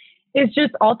future is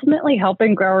just ultimately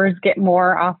helping growers get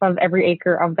more off of every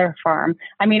acre of their farm.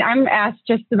 I mean, I'm asked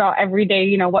just about every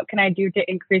day, what can I do to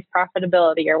increase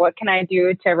profitability, or what can I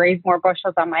do to raise more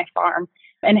bushels on my farm?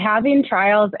 And having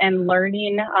trials and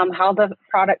learning how the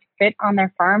products fit on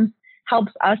their farms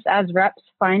helps us as reps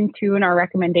fine tune our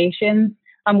recommendations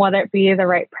on whether it be the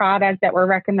right product that we're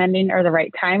recommending or the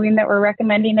right timing that we're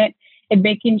recommending it, and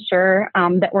making sure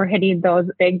that we're hitting those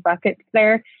big buckets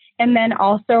there. And then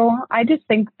also, I just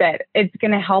think that it's going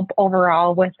to help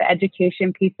overall with the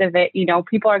education piece of it.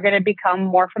 People are going to become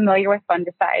more familiar with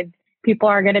fungicides. People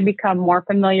are going to become more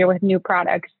familiar with new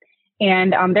products.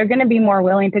 And they're going to be more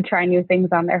willing to try new things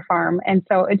on their farm. And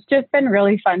so it's just been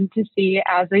really fun to see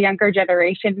as the younger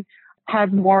generation has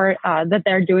more that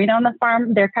they're doing on the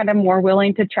farm. They're kind of more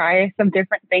willing to try some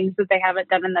different things that they haven't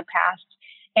done in the past.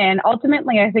 And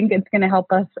ultimately, I think it's going to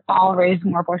help us all raise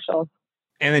more bushels.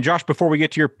 And then, Josh, before we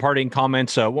get to your parting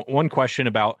comments, one question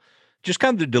about just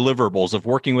kind of the deliverables of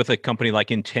working with a company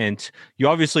like Intent. You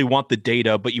obviously want the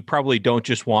data, but you probably don't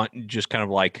just want just kind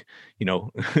of like,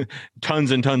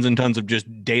 tons and tons and tons of just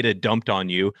data dumped on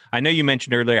you. I know you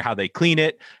mentioned earlier how they clean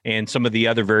it and some of the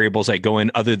other variables that go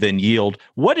in other than yield.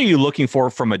 What are you looking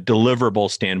for from a deliverable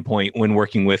standpoint when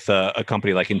working with a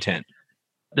company like Intent?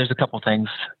 There's a couple things.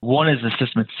 One is the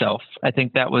system itself. I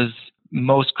think that was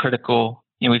most critical.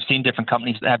 We've seen different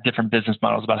companies that have different business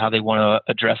models about how they want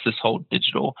to address this whole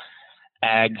digital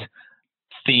ag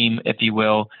theme, if you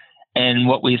will. And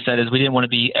what we said is we didn't want to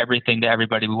be everything to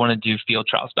everybody. We want to do field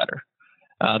trials better.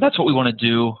 That's what we want to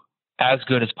do as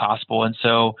good as possible. And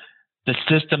so the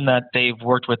system that they've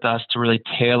worked with us to really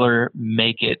tailor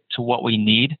make it to what we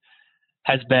need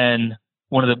has been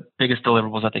one of the biggest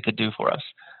deliverables that they could do for us.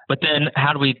 But then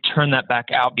how do we turn that back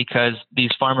out? Because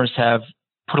these farmers have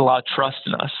put a lot of trust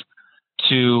in us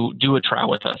to do a trial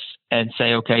with us and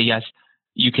say, okay, yes,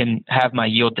 you can have my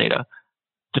yield data.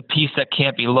 The piece that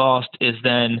can't be lost is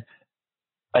then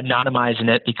anonymizing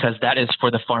it, because that is for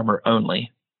the farmer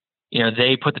only.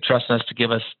 They put the trust in us to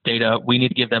give us data. We need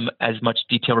to give them as much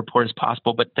detailed report as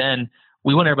possible, but then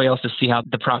we want everybody else to see how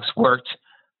the products worked,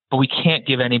 but we can't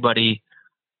give anybody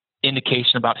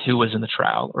indication about who was in the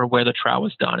trial or where the trial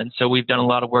was done. And so we've done a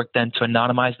lot of work then to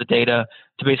anonymize the data,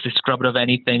 to basically scrub it of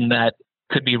anything that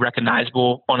could be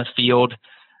recognizable on a field.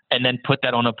 and then put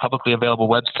that on a publicly available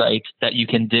website that you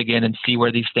can dig in and see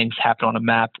where these things happen on a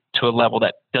map to a level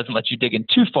that doesn't let you dig in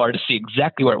too far to see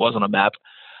exactly where it was on a map,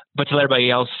 but to let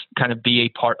everybody else kind of be a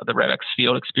part of the RevX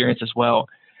field experience as well.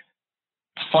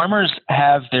 Farmers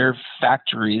have their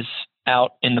factories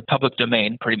out in the public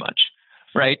domain pretty much,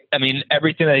 right? I mean,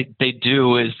 everything they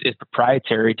do is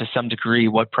proprietary to some degree,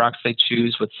 what products they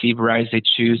choose, what seed varieties they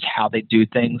choose, how they do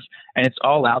things, and it's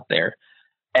all out there.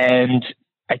 And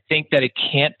I think that it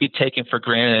can't be taken for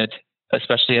granted,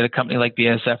 especially at a company like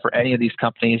BASF or any of these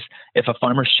companies. If a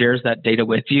farmer shares that data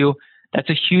with you, that's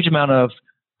a huge amount of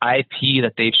IP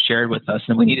that they've shared with us,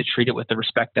 and we need to treat it with the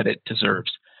respect that it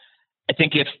deserves. I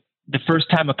think if the first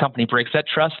time a company breaks that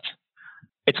trust,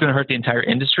 it's going to hurt the entire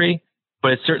industry,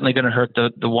 but it's certainly going to hurt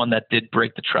the one that did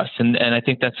break the trust. And I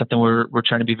think that's something we're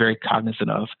trying to be very cognizant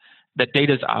of. That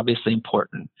data is obviously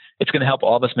important. It's going to help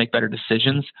all of us make better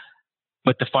decisions,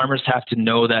 but the farmers have to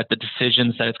know that the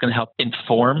decisions that it's going to help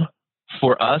inform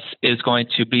for us is going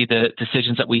to be the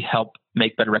decisions that we help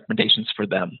make better recommendations for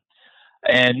them.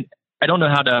 And I don't know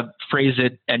how to phrase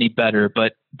it any better,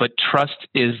 but trust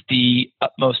is the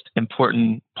utmost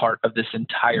important part of this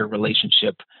entire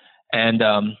relationship. And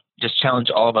just challenge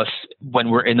all of us when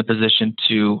we're in the position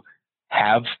to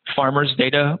have farmers'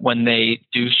 data, when they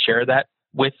do share that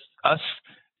with us,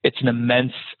 it's an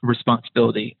immense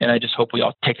responsibility. And I just hope we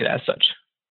all take it as such.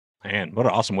 Man, what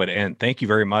an awesome way to end. Thank you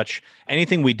very much.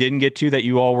 Anything we didn't get to that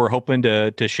you all were hoping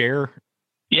to share?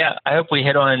 Yeah, I hope we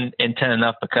hit on Intent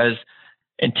enough, because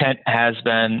Intent has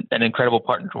been an incredible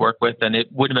partner to work with, and it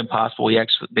wouldn't have been possible.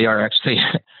 They are actually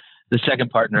the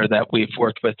second partner that we've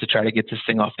worked with to try to get this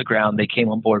thing off the ground. They came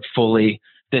on board fully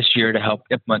this year to help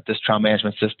implement this trial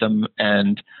management system,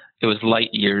 and it was light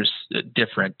years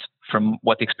different from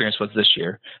what the experience was this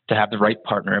year to have the right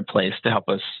partner in place to help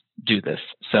us do this.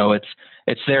 So it's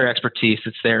their expertise,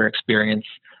 it's their experience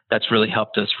that's really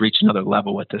helped us reach another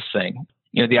level with this thing.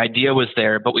 You know, the idea was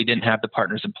there, but we didn't have the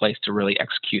partners in place to really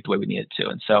execute the way we needed to.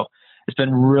 And so it's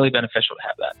been really beneficial to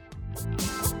have that.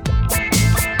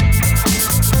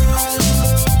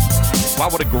 Wow,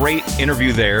 what a great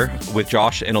interview there with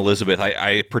Josh and Elizabeth.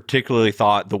 I particularly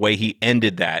thought the way he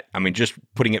ended that, I mean, just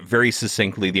putting it very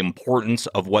succinctly, the importance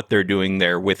of what they're doing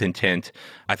there with Intent,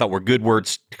 I thought were good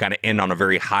words to kind of end on a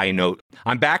very high note.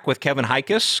 I'm back with Kevin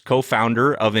Heikes,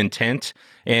 co-founder of Intent.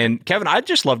 And Kevin, I'd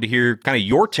just love to hear kind of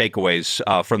your takeaways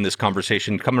from this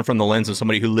conversation, coming from the lens of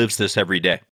somebody who lives this every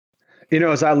day. You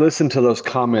know, as I listen to those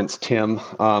comments, Tim,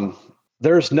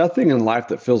 there's nothing in life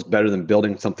that feels better than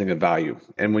building something of value.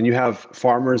 And when you have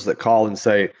farmers that call and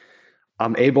say,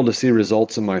 I'm able to see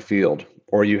results in my field,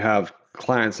 or you have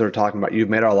clients that are talking about, you've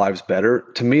made our lives better,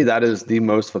 to me, that is the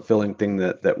most fulfilling thing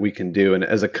that we can do. And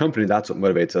as a company, that's what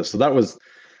motivates us. So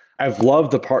I've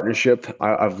loved the partnership.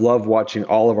 I've loved watching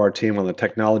all of our team on the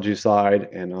technology side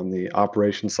and on the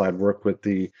operations side work with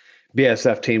the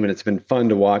BASF team. And it's been fun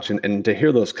to watch and to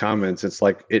hear those comments. It's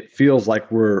like, it feels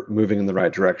like we're moving in the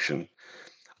right direction.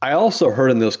 I also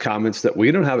heard in those comments that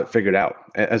we don't have it figured out.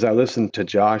 As I listened to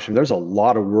Josh, and there's a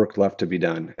lot of work left to be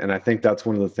done. And I think that's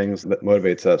one of the things that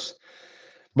motivates us.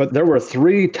 But there were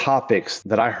 3 topics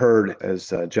that I heard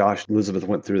as Josh and Elizabeth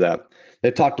went through that. They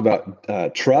talked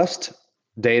about trust,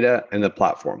 data, and the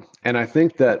platform. And I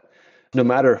think that no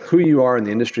matter who you are in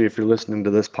the industry, if you're listening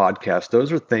to this podcast,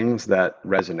 those are things that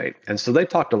resonate. And so they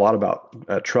talked a lot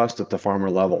about trust at the farmer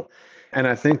level. And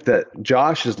I think that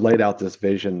Josh has laid out this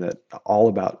vision that all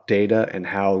about data and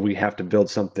how we have to build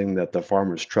something that the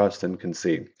farmers trust and can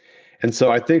see. And so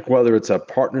I think whether it's a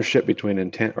partnership between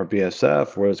Intent or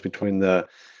BASF, whether it's between the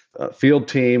field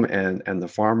team and the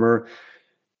farmer,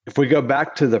 if we go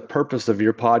back to the purpose of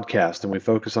your podcast and we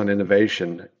focus on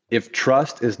innovation, if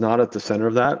trust is not at the center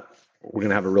of that, we're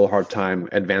going to have a real hard time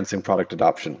advancing product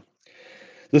adoption.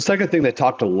 The second thing they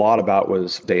talked a lot about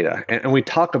was data. And we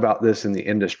talk about this in the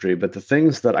industry, but the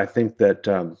things that I think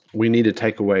that we need to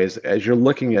take away is as you're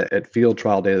looking at field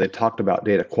trial data, they talked about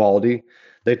data quality.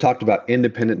 They talked about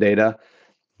independent data.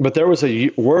 But there was a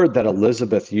word that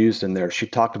Elizabeth used in there. She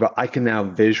talked about, I can now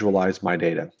visualize my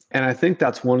data. And I think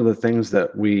that's one of the things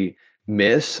that we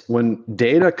miss when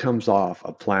data comes off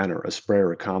a planter, a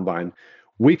sprayer, a combine.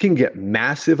 We can get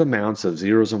massive amounts of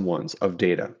zeros and ones of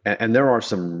data. And there are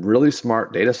some really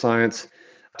smart data science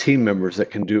team members that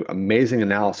can do amazing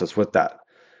analysis with that.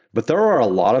 But there are a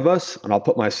lot of us, and I'll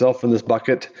put myself in this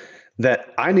bucket,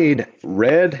 that I need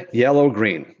red, yellow,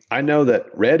 green. I know that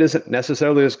red isn't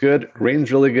necessarily as good,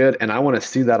 green's really good, and I want to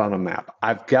see that on a map.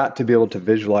 I've got to be able to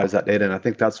visualize that data, and I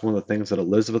think that's one of the things that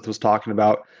Elizabeth was talking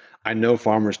about. I know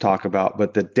farmers talk about,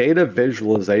 but the data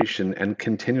visualization and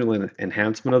continual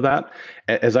enhancement of that,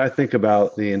 as I think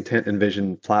about the Intent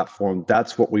Envision platform,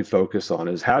 that's what we focus on,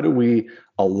 is how do we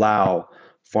allow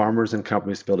farmers and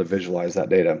companies to be able to visualize that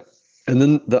data. And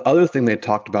then the other thing they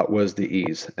talked about was the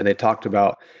ease. And they talked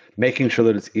about making sure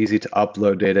that it's easy to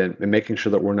upload data and making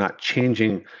sure that we're not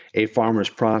changing a farmer's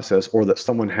process, or that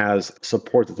someone has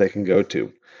support that they can go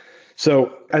to.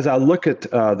 So as I look at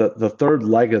the third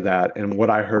leg of that and what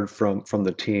I heard from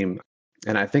the team,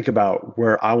 and I think about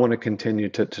where I want to continue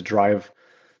to drive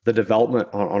the development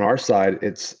on our side,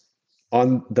 it's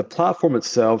on the platform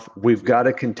itself. We've got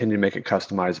to continue to make it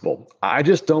customizable. I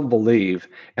just don't believe,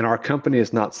 and our company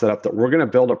is not set up, that we're going to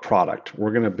build a product.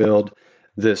 We're going to build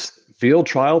this field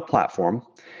trial platform,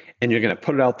 and you're going to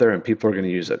put it out there and people are going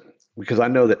to use it. Because I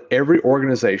know that every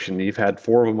organization, you've had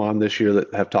 4 of them on this year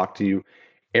that have talked to you,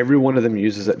 every one of them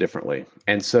uses it differently.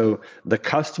 And so the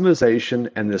customization,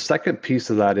 and the second piece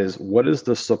of that is, what is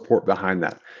the support behind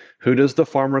that? Who does the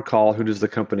farmer call? Who does the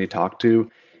company talk to?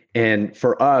 And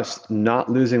for us, not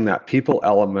losing that people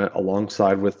element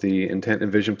alongside with the Intent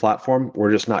Envision platform,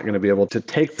 we're just not going to be able to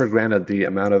take for granted the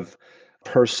amount of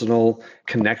personal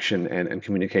connection and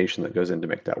communication that goes in to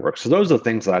make that work. So those are the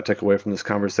things that I took away from this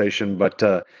conversation. But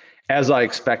as I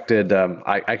expected,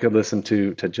 I could listen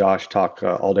to Josh talk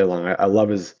all day long. I love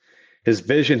his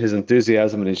vision, his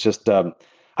enthusiasm, and he's just, I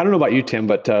don't know about you, Tim,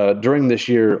 but during this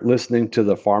year, listening to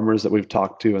the farmers that we've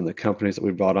talked to and the companies that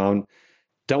we've brought on,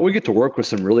 don't we get to work with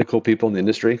some really cool people in the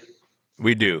industry?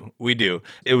 We do.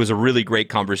 It was a really great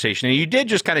conversation. And you did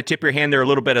just kind of tip your hand there a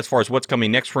little bit as far as what's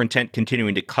coming next for Intent,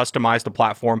 continuing to customize the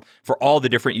platform for all the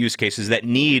different use cases that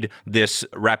need this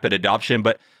rapid adoption.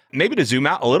 But maybe to zoom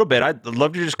out a little bit, I'd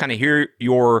love to just kind of hear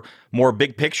your more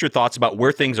big picture thoughts about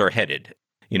where things are headed.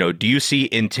 Do you see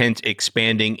Intent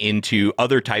expanding into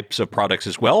other types of products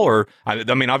as well? Or, I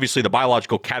mean, obviously the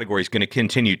biological category is going to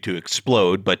continue to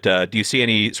explode, but do you see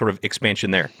any sort of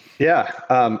expansion there? Yeah,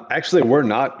 actually, we're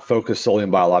not focused solely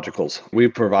on biologicals. We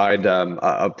provide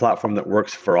a platform that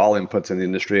works for all inputs in the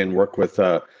industry and work with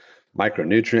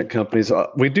micronutrient companies.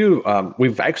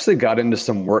 We've actually got into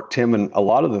some work, Tim, and a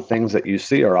lot of the things that you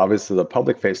see are obviously the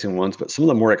public-facing ones, but some of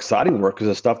the more exciting work is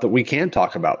the stuff that we can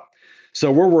talk about. So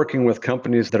we're working with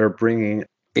companies that are bringing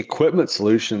equipment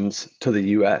solutions to the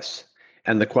U.S.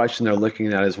 And the question they're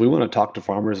looking at is, we want to talk to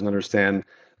farmers and understand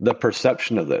the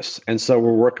perception of this. And so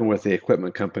we're working with the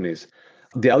equipment companies.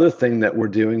 The other thing that we're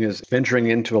doing is venturing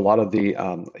into a lot of the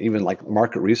even like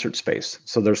market research space.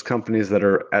 So there's companies that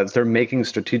are, as they're making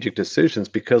strategic decisions,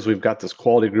 because we've got this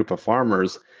quality group of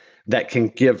farmers that can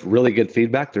give really good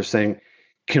feedback, they're saying,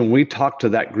 can we talk to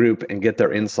that group and get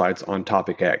their insights on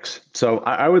topic X? So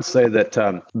I would say that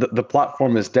the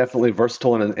platform is definitely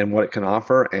versatile in what it can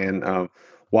offer. And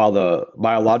while the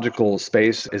biological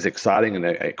space is exciting and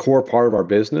a core part of our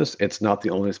business, it's not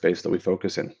the only space that we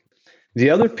focus in.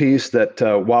 The other piece that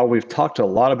while we've talked a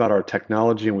lot about our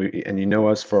technology and you know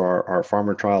us for our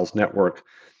Farmer Trials Network,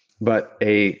 but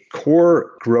a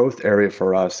core growth area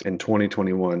for us in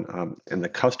 2021 and the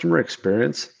customer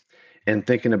experience and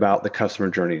thinking about the customer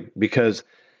journey. Because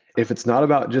if it's not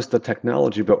about just the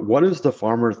technology, but what does the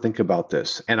farmer think about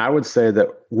this? And I would say that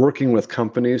working with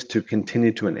companies to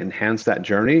continue to enhance that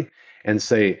journey and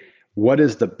say, what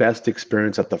is the best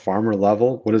experience at the farmer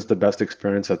level? What is the best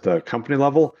experience at the company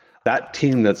level? That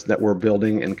team that we're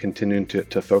building and continuing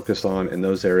to focus on in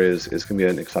those areas is going to be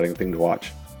an exciting thing to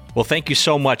watch. Well, thank you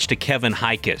so much to Kevin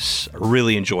Heikus.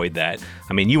 Really enjoyed that.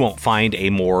 I mean, you won't find a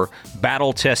more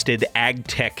battle-tested ag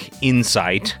tech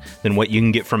insight than what you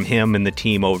can get from him and the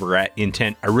team over at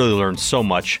Intent. I really learned so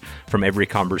much from every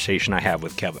conversation I have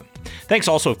with Kevin. Thanks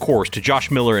also, of course, to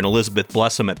Josh Miller and Elizabeth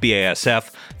Blessum at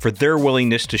BASF for their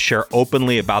willingness to share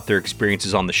openly about their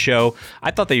experiences on the show.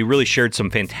 I thought they really shared some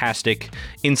fantastic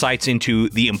insights into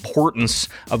the importance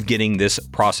of getting this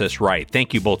process right.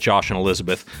 Thank you both, Josh and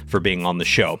Elizabeth, for being on the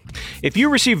show. If you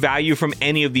receive value from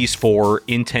any of these 4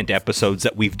 Intent episodes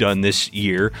that we've done this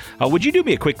year, would you do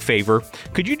me a quick favor?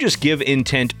 Could you just give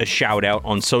Intent a shout out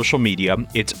on social media?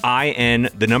 It's IN,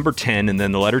 the number 10, and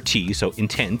then the letter T, so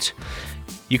Intent.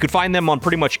 You can find them on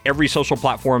pretty much every social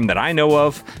platform that I know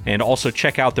of, and also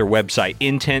check out their website,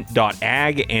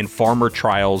 intent.ag and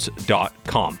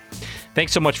farmertrials.com.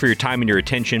 Thanks so much for your time and your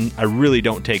attention. I really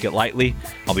don't take it lightly.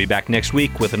 I'll be back next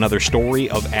week with another story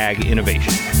of ag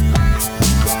innovation.